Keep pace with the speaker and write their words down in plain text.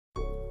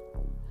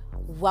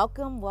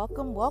Welcome,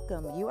 welcome,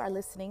 welcome. You are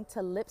listening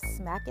to Lip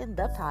Smacking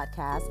the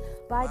podcast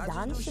by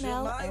Don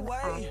Chanel and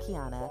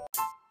Akiana.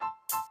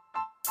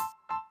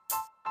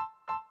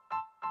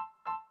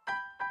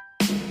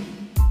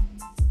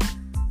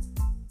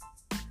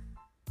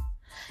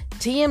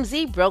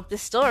 TMZ broke the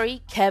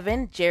story.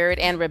 Kevin, Jared,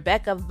 and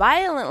Rebecca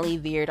violently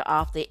veered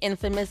off the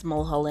infamous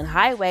Mulholland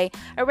Highway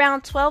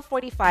around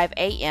 12:45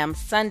 a.m.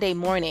 Sunday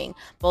morning.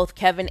 Both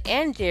Kevin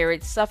and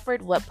Jared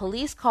suffered what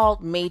police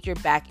called major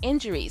back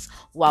injuries,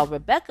 while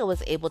Rebecca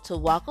was able to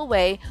walk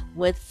away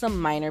with some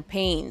minor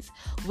pains.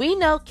 We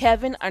know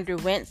Kevin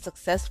underwent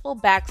successful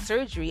back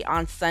surgery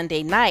on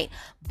Sunday night,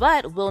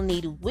 but will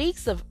need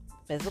weeks of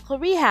physical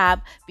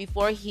rehab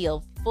before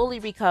he'll fully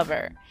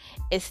recover.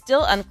 It's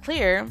still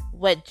unclear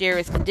what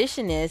Jared's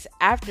condition is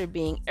after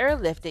being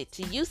airlifted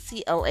to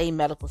UCLA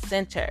Medical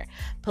Center.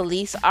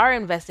 Police are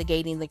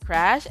investigating the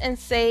crash and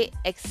say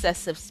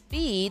excessive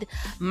speed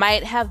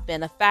might have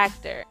been a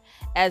factor.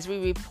 As we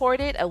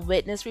reported, a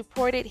witness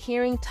reported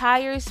hearing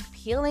tires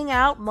peeling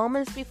out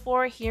moments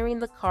before hearing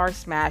the car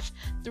smash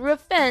through a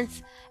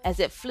fence as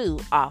it flew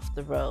off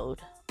the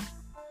road.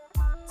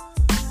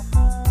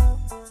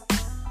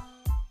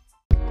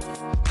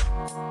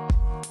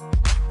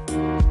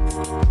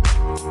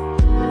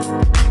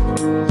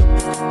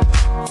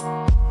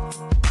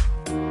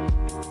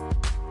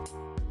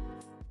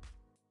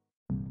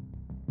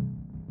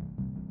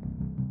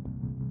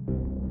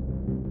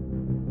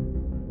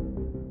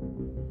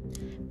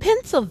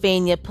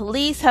 Pennsylvania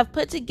police have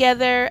put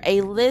together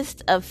a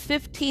list of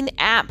 15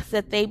 apps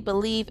that they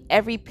believe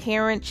every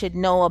parent should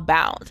know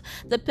about.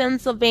 The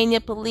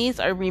Pennsylvania police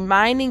are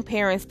reminding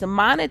parents to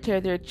monitor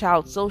their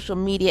child's social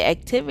media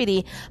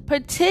activity,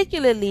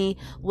 particularly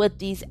with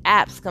these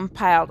apps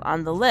compiled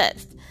on the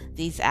list.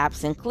 These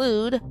apps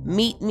include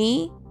Meet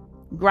Me,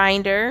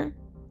 Grindr,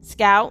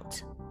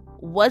 Scout,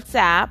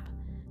 WhatsApp,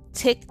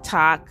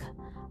 TikTok,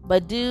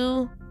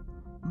 Badoo,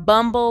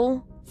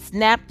 Bumble,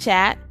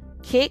 Snapchat,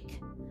 Kik,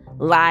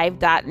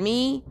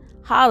 Live.me,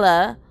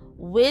 Holla,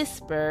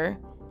 Whisper,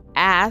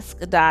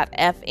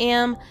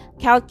 Ask.fm,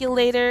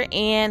 Calculator,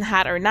 and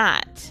Hot or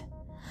Not.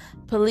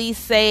 Police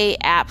say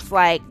apps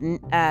like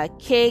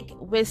Kik,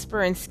 Whisper,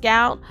 and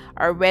Scout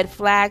are red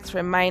flags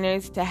for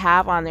minors to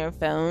have on their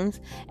phones,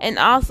 and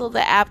also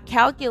the app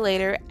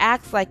Calculator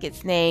acts like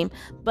its name,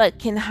 but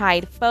can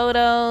hide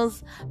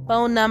photos,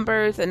 phone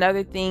numbers, and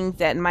other things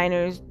that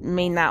minors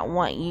may not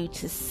want you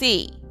to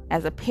see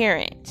as a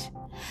parent.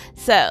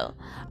 So,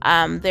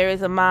 there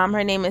is a mom,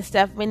 her name is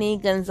Stephanie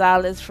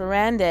Gonzalez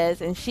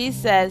Fernandez, and she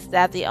says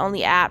that the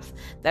only apps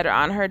that are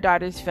on her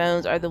daughter's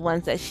phones are the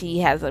ones that she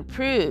has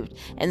approved.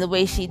 And the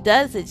way she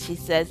does it, she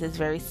says, is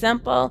very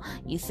simple.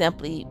 You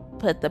simply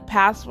put the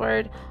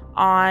password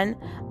on,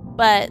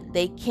 but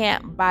they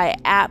can't buy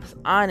apps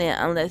on it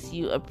unless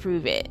you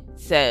approve it.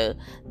 So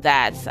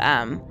that's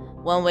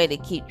one way to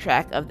keep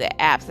track of the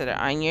apps that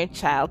are on your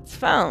child's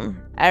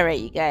phone. All right,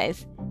 you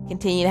guys.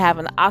 Continue to have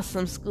an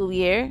awesome school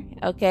year,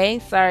 okay?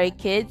 Sorry,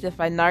 kids, if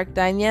I narked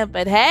on you,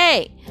 but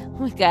hey,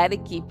 we gotta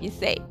keep you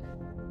safe.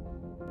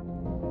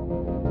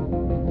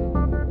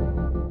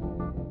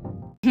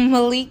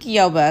 Malik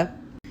Yoba,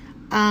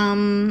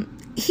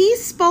 he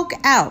spoke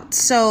out.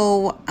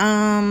 So,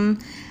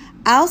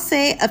 I'll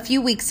say a few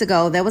weeks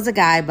ago, there was a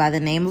guy by the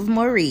name of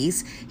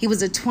Maurice. He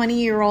was a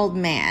 20-year-old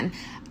man.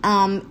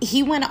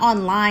 He went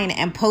online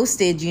and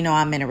posted,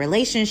 I'm in a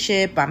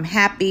relationship, I'm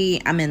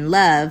happy, I'm in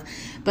love.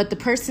 But the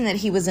person that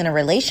he was in a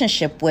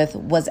relationship with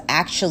was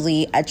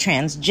actually a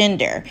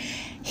transgender.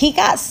 He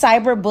got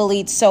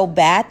cyberbullied so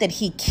bad that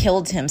he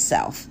killed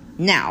himself.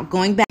 Now,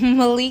 going back,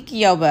 Malik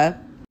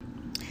Yoba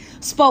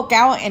spoke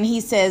out and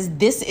he says,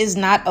 this is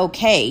not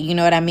okay. You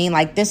know what I mean?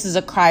 Like, this is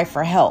a cry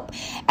for help.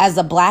 As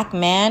a black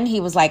man,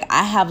 he was like,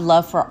 I have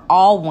love for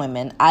all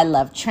women. I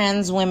love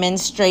trans women,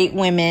 straight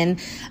women,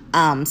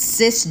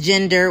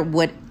 cisgender,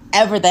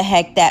 whatever the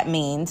heck that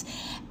means.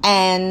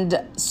 And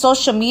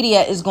social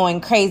media is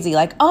going crazy.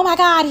 Like, oh my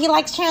God, he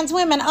likes trans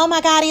women. Oh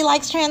my God, he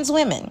likes trans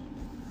women.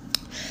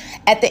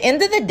 At the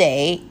end of the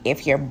day,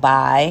 if you're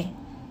bi,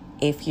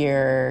 if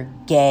you're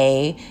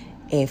gay,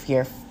 if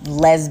you're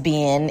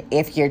lesbian,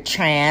 if you're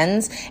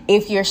trans,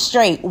 if you're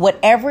straight,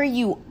 whatever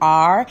you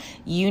are,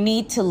 you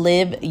need to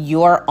live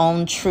your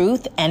own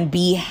truth and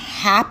be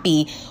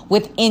happy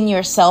within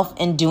yourself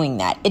in doing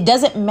that. It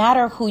doesn't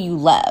matter who you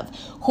love.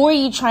 Who are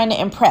you trying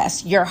to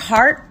impress? Your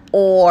heart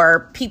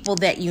or people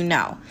that you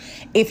know?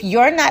 If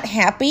you're not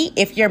happy,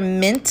 if your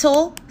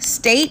mental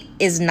state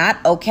is not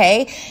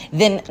okay,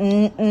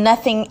 then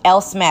nothing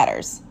else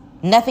matters.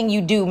 Nothing you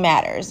do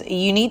matters.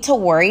 You need to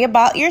worry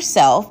about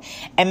yourself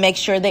and make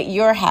sure that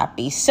you're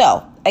happy.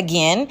 So,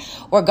 again,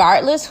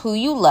 regardless who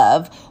you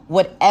love,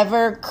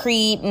 whatever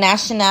creed,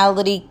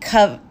 nationality,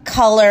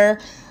 color,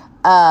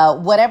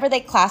 whatever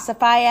they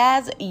classify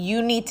as,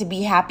 you need to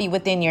be happy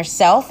within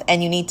yourself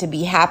and you need to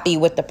be happy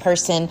with the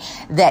person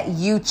that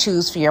you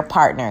choose for your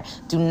partner.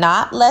 Do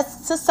not let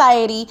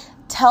society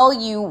tell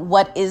you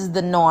what is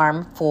the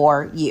norm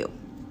for you.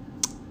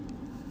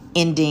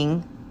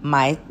 Ending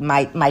my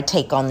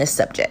take on this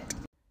subject.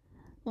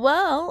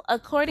 Well,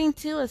 according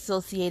to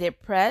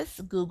Associated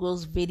Press,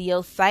 Google's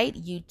video site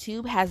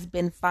YouTube has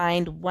been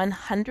fined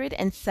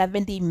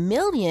 $170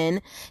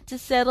 million to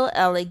settle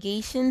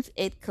allegations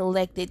it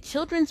collected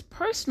children's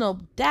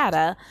personal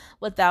data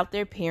without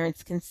their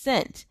parents'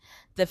 consent.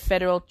 The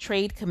Federal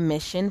Trade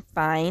Commission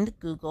fined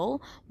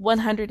Google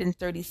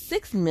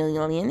 $136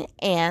 million,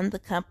 and the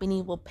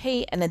company will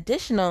pay an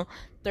additional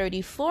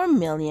 $34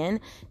 million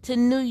to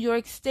New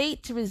York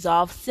State to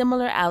resolve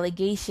similar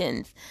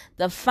allegations.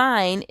 The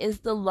fine is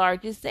the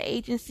largest the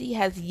agency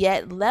has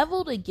yet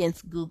leveled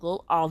against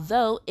Google,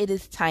 although it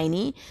is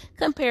tiny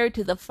compared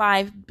to the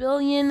 $5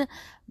 billion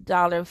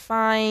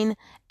fine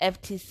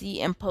FTC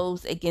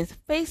imposed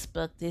against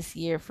Facebook this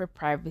year for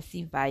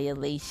privacy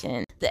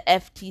violation. The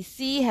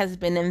FTC has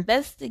been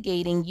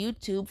investigating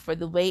YouTube for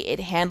the way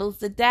it handles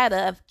the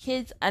data of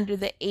kids under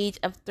the age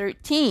of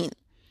 13.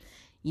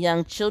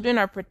 Young children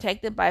are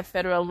protected by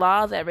federal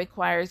law that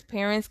requires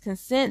parents'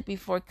 consent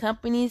before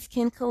companies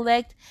can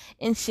collect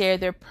and share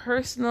their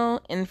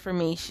personal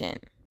information.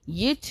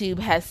 YouTube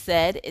has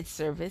said its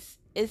service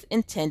is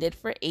intended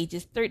for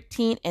ages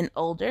 13 and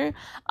older,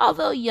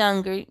 although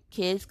younger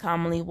kids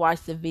commonly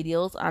watch the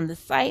videos on the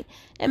site,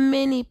 and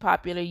many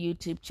popular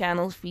YouTube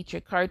channels feature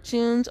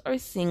cartoons or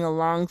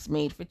sing-alongs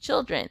made for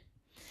children.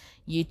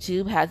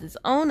 YouTube has its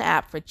own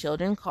app for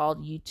children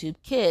called YouTube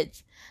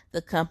Kids.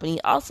 The company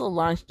also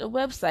launched a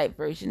website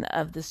version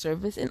of the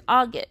service in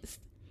August.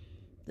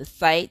 The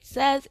site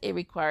says it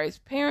requires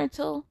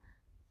parental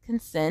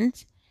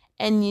consent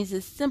and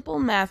uses simple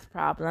math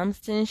problems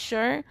to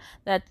ensure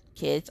that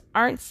kids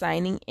aren't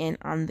signing in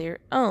on their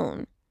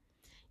own.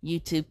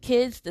 YouTube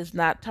Kids does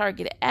not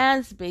target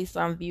ads based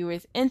on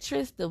viewers'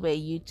 interest the way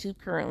YouTube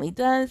currently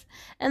does,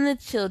 and the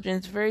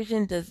children's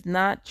version does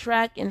not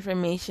track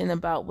information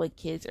about what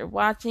kids are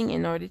watching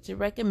in order to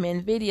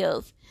recommend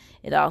videos.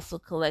 It also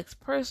collects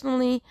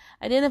personally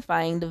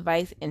identifying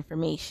device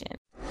information.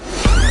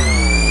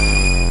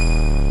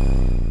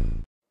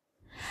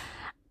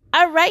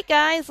 Alright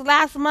guys,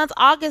 last month,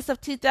 August of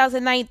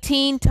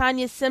 2019,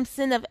 Tanya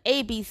Simpson of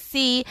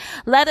ABC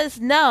let us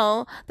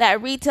know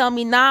that Retail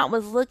Me Not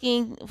was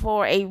looking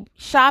for a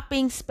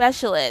shopping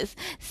specialist.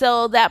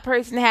 So that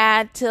person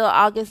had till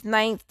August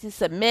 9th to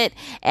submit,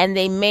 and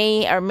they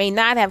may or may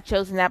not have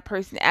chosen that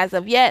person as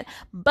of yet.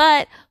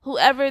 But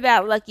whoever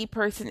that lucky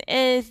person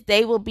is,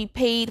 they will be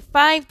paid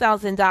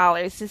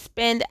 $5,000 to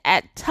spend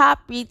at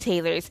top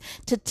retailers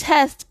to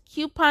test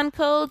coupon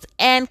codes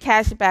and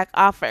cashback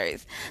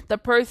offers. The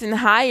person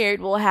hired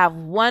will have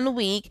 1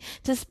 week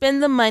to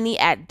spend the money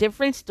at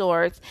different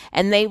stores,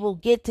 and they will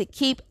get to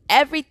keep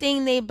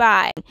everything they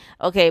buy.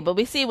 Okay, but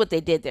we see what they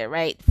did there,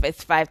 right?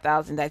 It's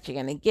 $5,000 that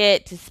you're gonna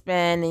get to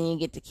spend, and you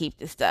get to keep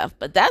the stuff.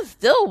 But that's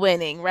still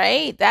winning,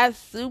 right? That's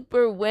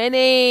super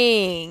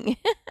winning.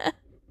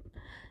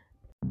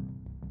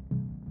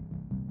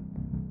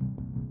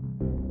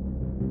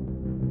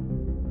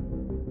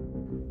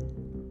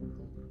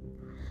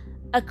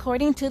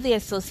 According to the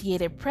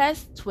Associated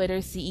Press, Twitter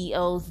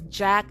CEO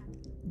Jack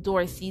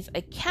Dorsey's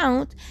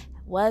account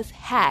was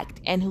hacked,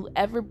 and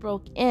whoever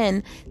broke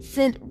in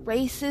sent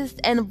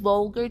racist and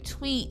vulgar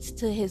tweets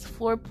to his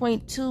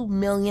 4.2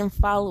 million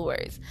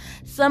followers.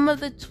 Some of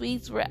the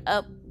tweets were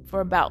up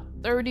for about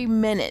 30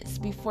 minutes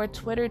before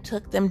Twitter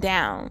took them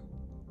down.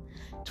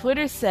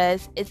 Twitter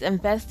says it's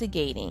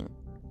investigating.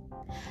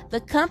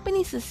 The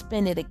company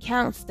suspended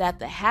accounts that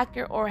the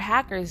hacker or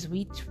hackers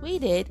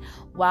retweeted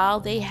while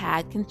they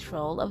had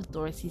control of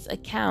Dorsey's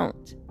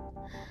account.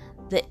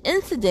 The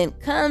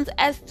incident comes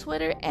as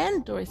Twitter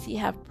and Dorsey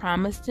have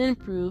promised to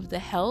improve the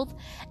health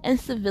and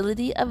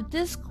civility of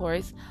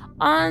discourse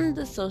on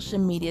the social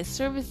media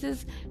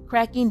services,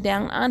 cracking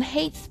down on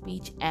hate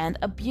speech and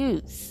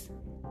abuse.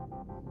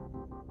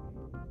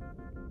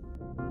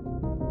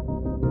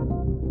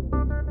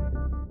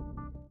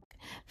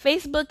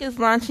 Facebook is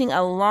launching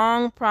a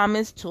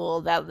long-promised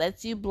tool that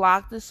lets you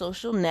block the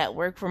social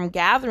network from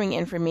gathering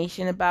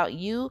information about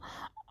you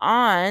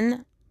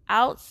on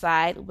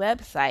outside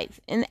websites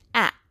and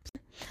apps.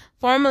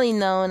 Formerly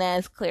known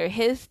as Clear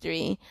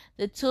History,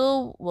 the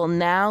tool will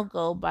now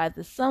go by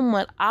the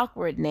somewhat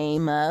awkward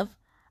name of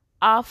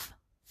Off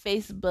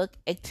Facebook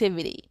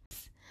Activity.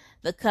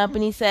 The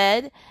company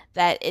said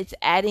that it's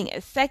adding a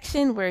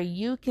section where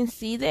you can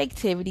see the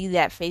activity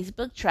that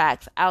Facebook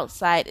tracks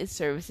outside its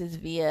services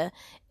via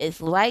its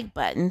like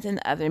buttons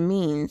and other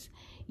means.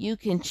 You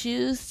can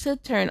choose to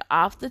turn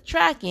off the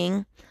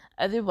tracking,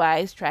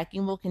 otherwise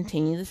tracking will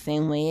continue the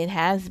same way it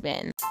has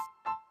been.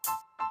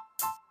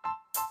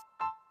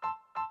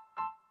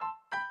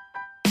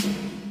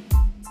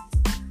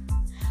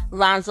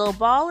 Lonzo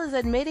Ball is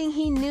admitting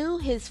he knew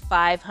his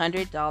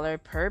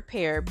 $500 per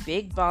pair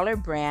Big Baller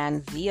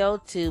brand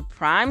ZO2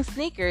 Prime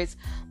sneakers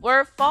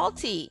were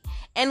faulty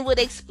and would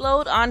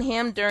explode on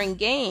him during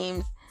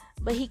games,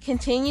 but he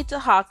continued to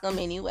hawk them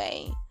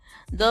anyway.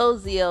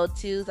 Those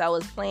ZO2s I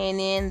was playing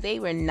in, they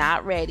were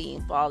not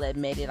ready, Ball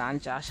admitted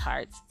on Josh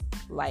Hart's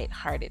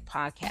Lighthearted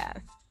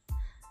podcast.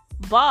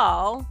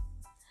 Ball,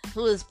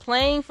 who was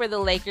playing for the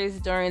Lakers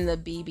during the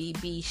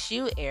BBB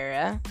shoe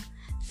era,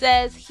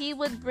 says he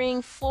would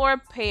bring 4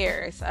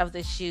 pairs of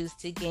the shoes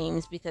to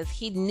games because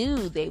he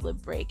knew they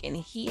would break and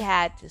he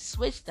had to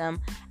switch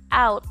them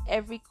out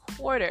every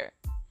quarter.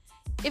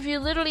 If you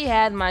literally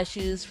had my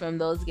shoes from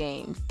those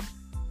games,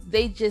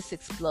 they just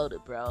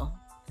exploded, bro,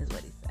 is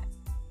what he said.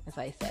 That's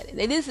how he said it.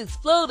 They just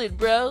exploded,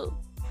 bro.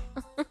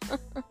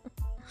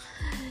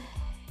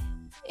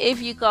 If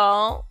you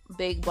call,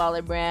 Big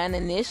Baller Brand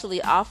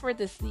initially offered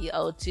the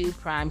CO2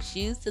 Prime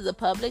shoes to the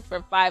public for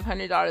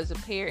 $500 a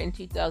pair in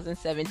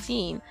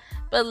 2017,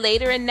 but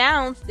later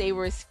announced they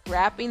were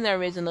scrapping the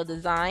original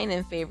design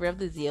in favor of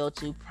the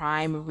ZO2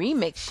 Prime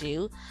Remix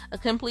shoe, a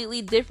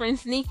completely different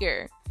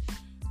sneaker.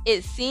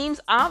 It seems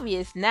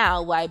obvious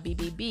now why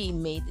BBB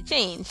made the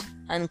change.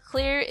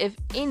 Unclear if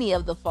any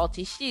of the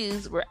faulty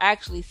shoes were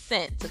actually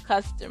sent to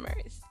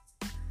customers.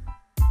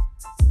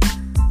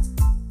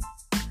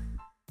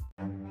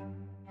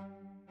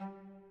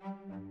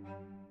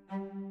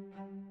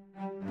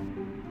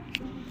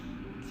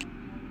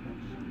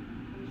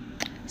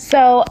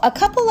 So a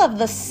couple of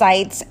the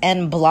sites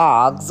and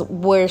blogs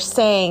were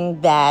saying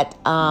that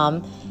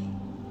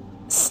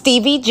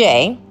Stevie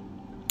J,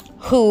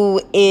 who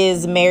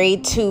is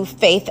married to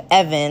Faith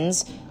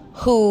Evans,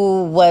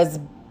 who was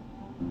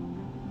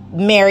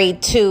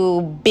married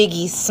to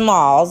Biggie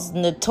Smalls,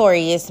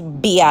 Notorious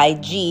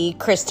B.I.G.,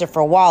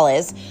 Christopher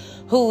Wallace,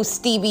 who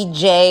Stevie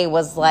J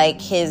was like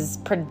his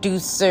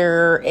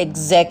producer,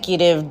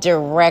 executive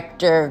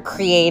director,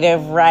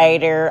 creative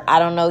writer. I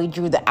don't know, he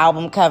drew the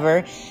album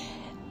cover.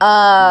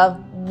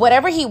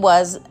 Whatever he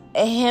was,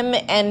 him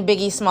and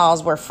Biggie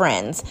Smalls were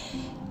friends.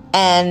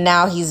 And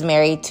now he's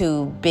married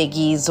to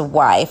Biggie's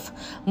wife.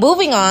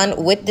 Moving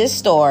on with this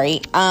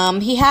story,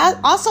 he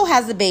also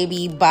has a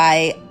baby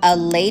by a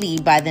lady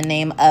by the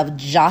name of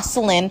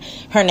Jocelyn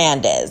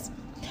Hernandez.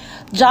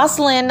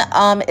 Jocelyn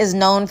is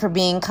known for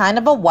being kind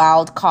of a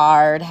wild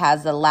card,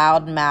 has a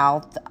loud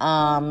mouth,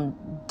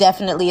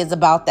 definitely is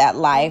about that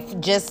life,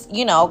 just,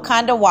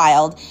 kind of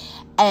wild.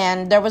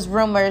 And there was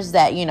rumors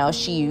that,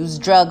 she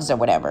used drugs or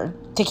whatever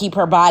to keep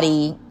her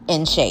body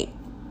in shape.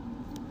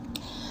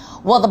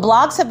 Well, the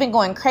blogs have been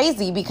going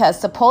crazy because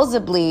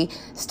supposedly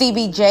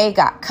Stevie J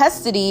got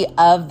custody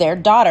of their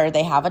daughter.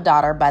 They have a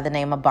daughter by the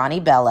name of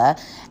Bonnie Bella.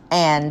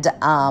 And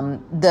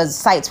the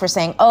sites were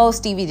saying,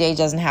 Stevie J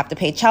doesn't have to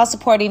pay child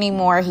support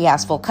anymore. He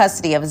has full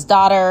custody of his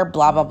daughter,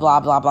 blah, blah,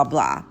 blah, blah, blah,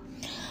 blah.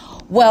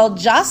 Well,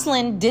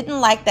 Jocelyn didn't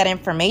like that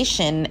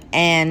information,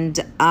 and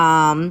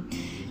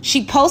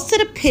she posted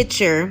a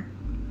picture.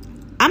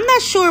 I'm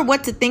not sure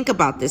what to think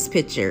about this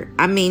picture.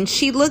 I mean,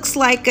 she looks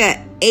like a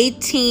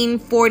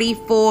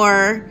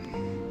 1844.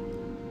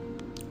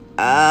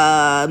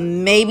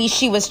 Maybe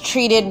she was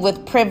treated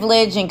with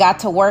privilege and got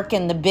to work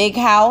in the big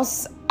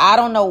house. I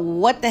don't know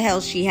what the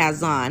hell she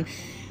has on.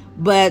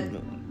 But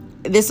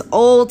this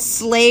old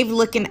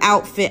slave-looking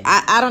outfit,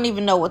 I don't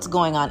even know what's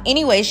going on.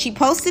 Anyway, she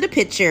posted a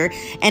picture,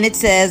 and it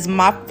says,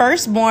 "My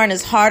firstborn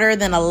is harder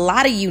than a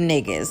lot of you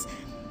niggas.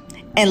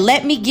 And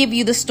let me give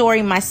you the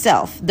story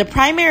myself. The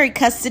primary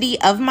custody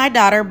of my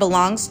daughter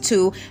belongs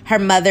to her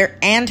mother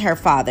and her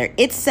father.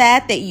 It's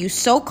sad that you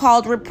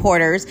so-called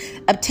reporters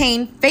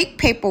obtain fake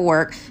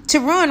paperwork to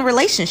ruin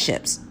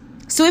relationships.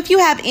 So if you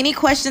have any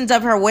questions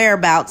of her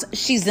whereabouts,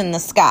 she's in the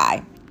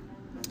sky."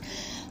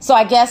 So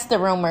I guess the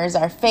rumors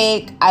are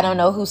fake. I don't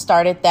know who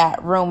started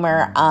that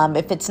rumor.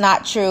 If it's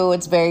not true,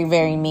 it's very,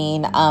 very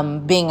mean.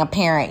 Being a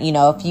parent,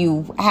 if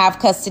you have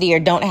custody or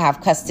don't have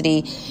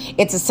custody,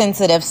 it's a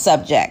sensitive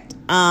subject.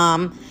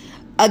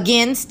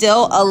 Again,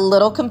 still a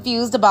little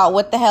confused about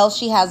what the hell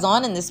she has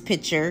on in this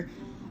picture.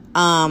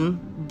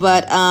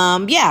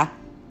 Yeah,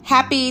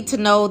 happy to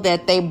know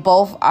that they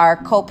both are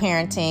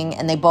co-parenting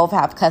and they both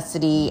have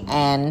custody.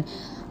 And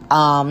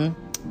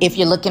if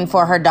you're looking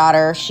for her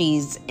daughter,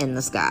 she's in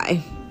the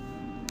sky.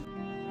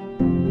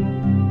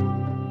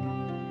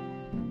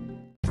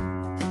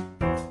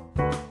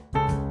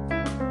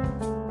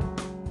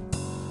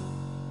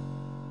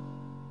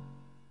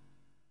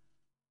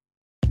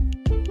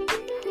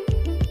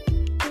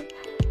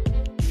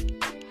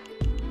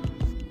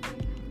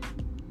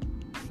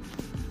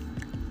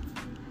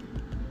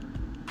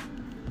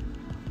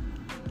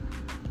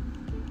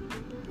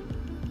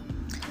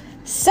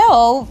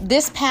 So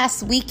this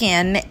past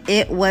weekend,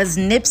 it was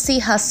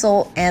Nipsey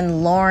Hussle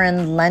and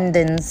Lauren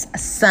London's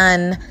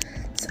son's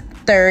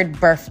 3rd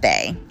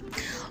birthday.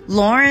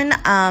 Lauren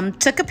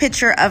took a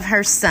picture of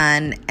her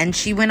son and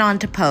she went on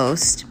to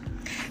post,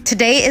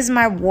 "Today is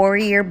my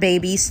warrior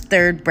baby's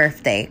 3rd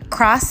birthday.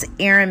 Cross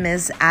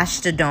Aramis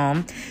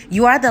Ashtadom.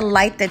 You are the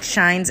light that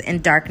shines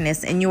in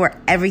darkness, and you are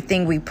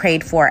everything we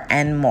prayed for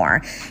and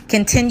more.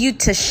 Continue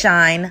to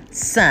shine,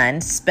 son,"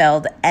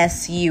 spelled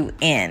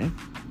S-U-N.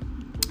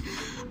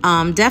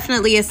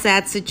 Definitely a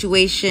sad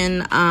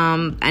situation.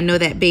 I know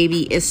that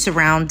baby is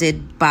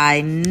surrounded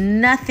by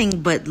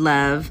nothing but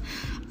love,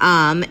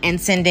 and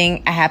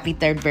sending a happy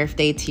 3rd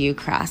birthday to you,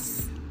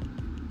 Cross.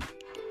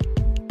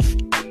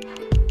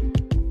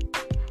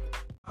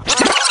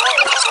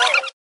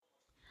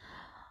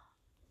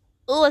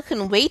 A I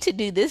couldn't wait to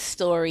do this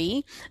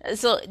story.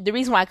 So the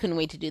reason why I couldn't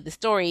wait to do the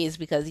story is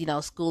because,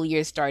 school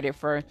year started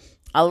for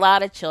a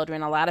lot of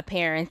children, a lot of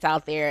parents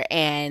out there.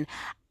 And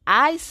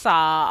I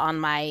saw on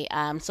my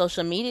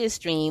social media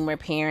stream where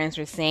parents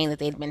were saying that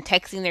they'd been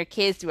texting their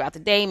kids throughout the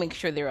day, making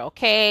sure they're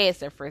okay. It's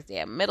their first day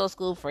of middle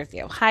school, first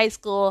day of high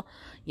school,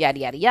 yada,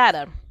 yada,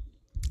 yada.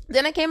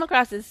 Then I came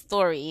across this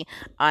story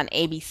on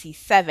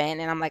ABC7,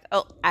 and I'm like,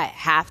 oh, I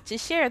have to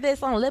share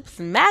this on Lip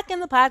Smack in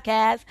the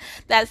podcast,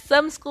 that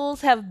some schools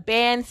have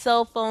banned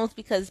cell phones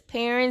because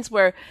parents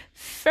were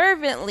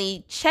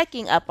fervently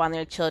checking up on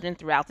their children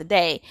throughout the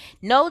day.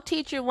 No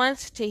teacher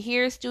wants to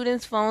hear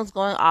students' phones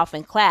going off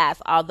in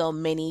class. Although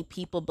many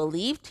people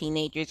believe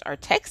teenagers are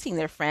texting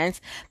their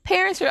friends,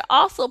 parents are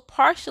also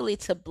partially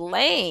to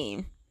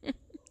blame.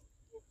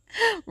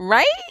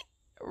 Right?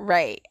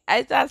 Right.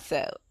 I thought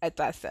so.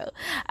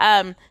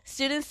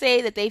 Students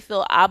say that they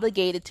feel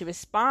obligated to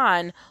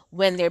respond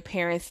when their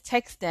parents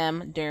text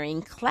them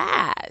during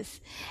class.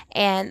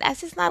 And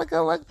that's just not a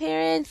good look,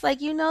 parents.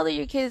 Like, that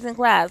your kid's in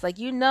class. Like,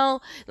 you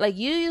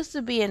used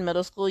to be in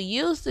middle school,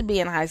 you used to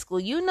be in high school.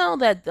 You know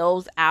that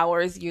those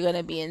hours you're going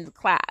to be in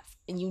class.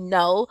 And you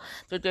know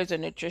that there's a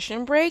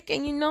nutrition break,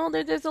 and you know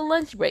that there's a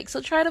lunch break.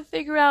 So try to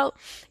figure out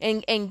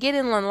and get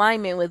in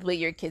alignment with what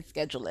your kid's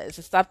schedule is.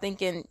 So stop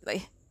thinking,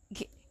 like,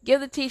 give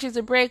the teachers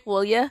a break,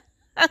 will ya?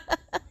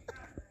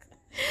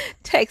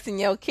 Texting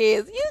your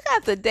kids. You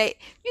got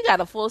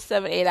a full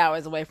 7-8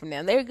 hours away from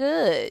them. They're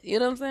good. You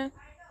know what I'm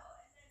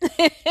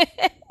saying?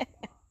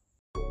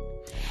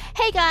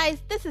 Hey guys,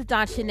 this is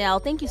Dawn Chanel.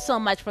 Thank you so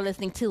much for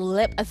listening to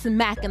Lip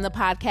Smack in the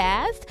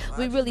podcast.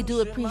 We really do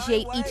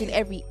appreciate each and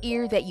every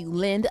ear that you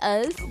lend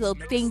us. So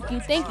thank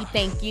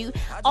you.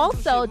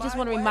 Also, just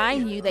want to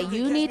remind you that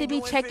you need to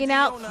be checking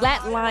out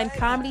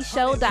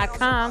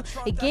flatlinecomedyshow.com.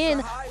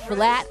 Again,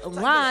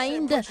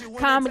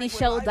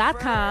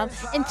 flatlinecomedyshow.com,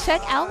 and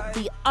check out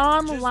the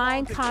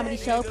online comedy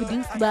show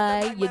produced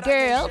by your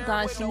girl,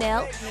 Dawn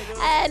Chanel.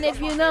 And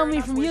if you know me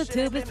from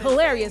YouTube, it's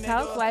Hilarious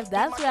Housewife.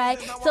 That's right.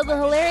 So the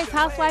Hilarious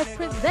Housewife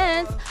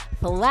presents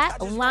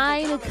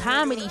Flatline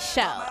Comedy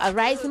Show. All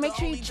right, so make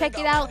sure you check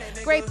it out.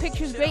 Great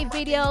pictures, great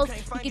videos.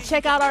 You can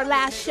check out our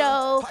last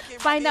show,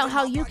 find out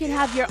how you can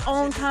have your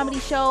own comedy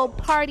show,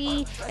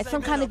 party at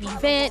some kind of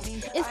event.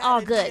 It's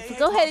all good. So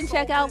go ahead and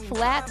check out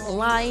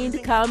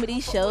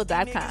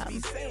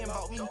flatlinecomedyshow.com.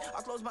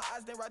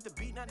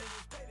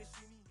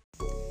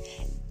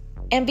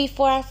 And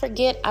before I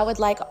forget, I would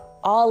like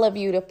all of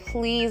you to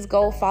please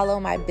go follow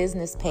my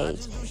business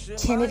page,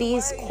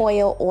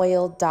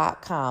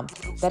 Kennedy'sKoilOil.com.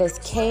 That is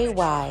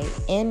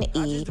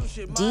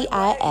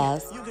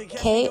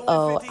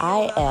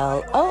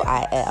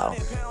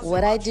Kennedy'sKoilOil.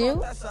 What I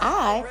do?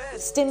 I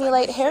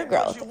stimulate hair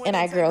growth, and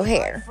I grow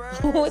hair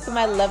with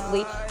my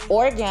lovely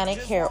organic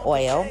hair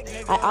oil.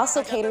 I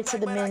also cater to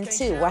the men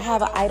too, where I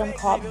have an item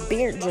called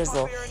Beard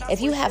Drizzle.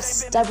 If you have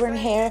stubborn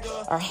hair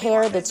or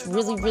hair that's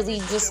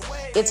really just,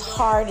 it's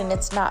hard and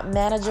it's not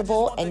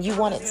manageable, and you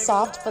want it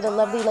soft for the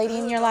lovely lady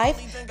in your life,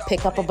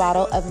 pick up a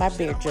bottle of my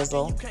Beard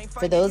Drizzle.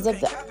 For those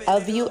of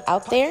you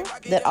out there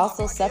that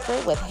also suffer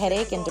with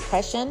headache and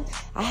depression,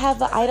 I have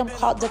the item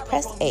called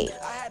Depress Aid.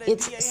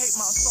 It's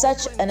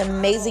such an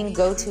amazing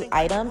go-to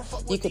item.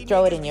 You could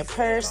throw it in your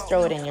purse,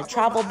 throw it in your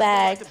travel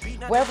bag,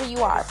 wherever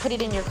you are, put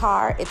it in your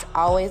car. It's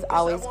always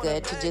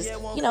good to just,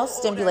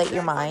 stimulate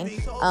your mind.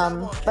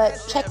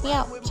 But check me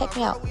out.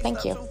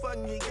 Thank you.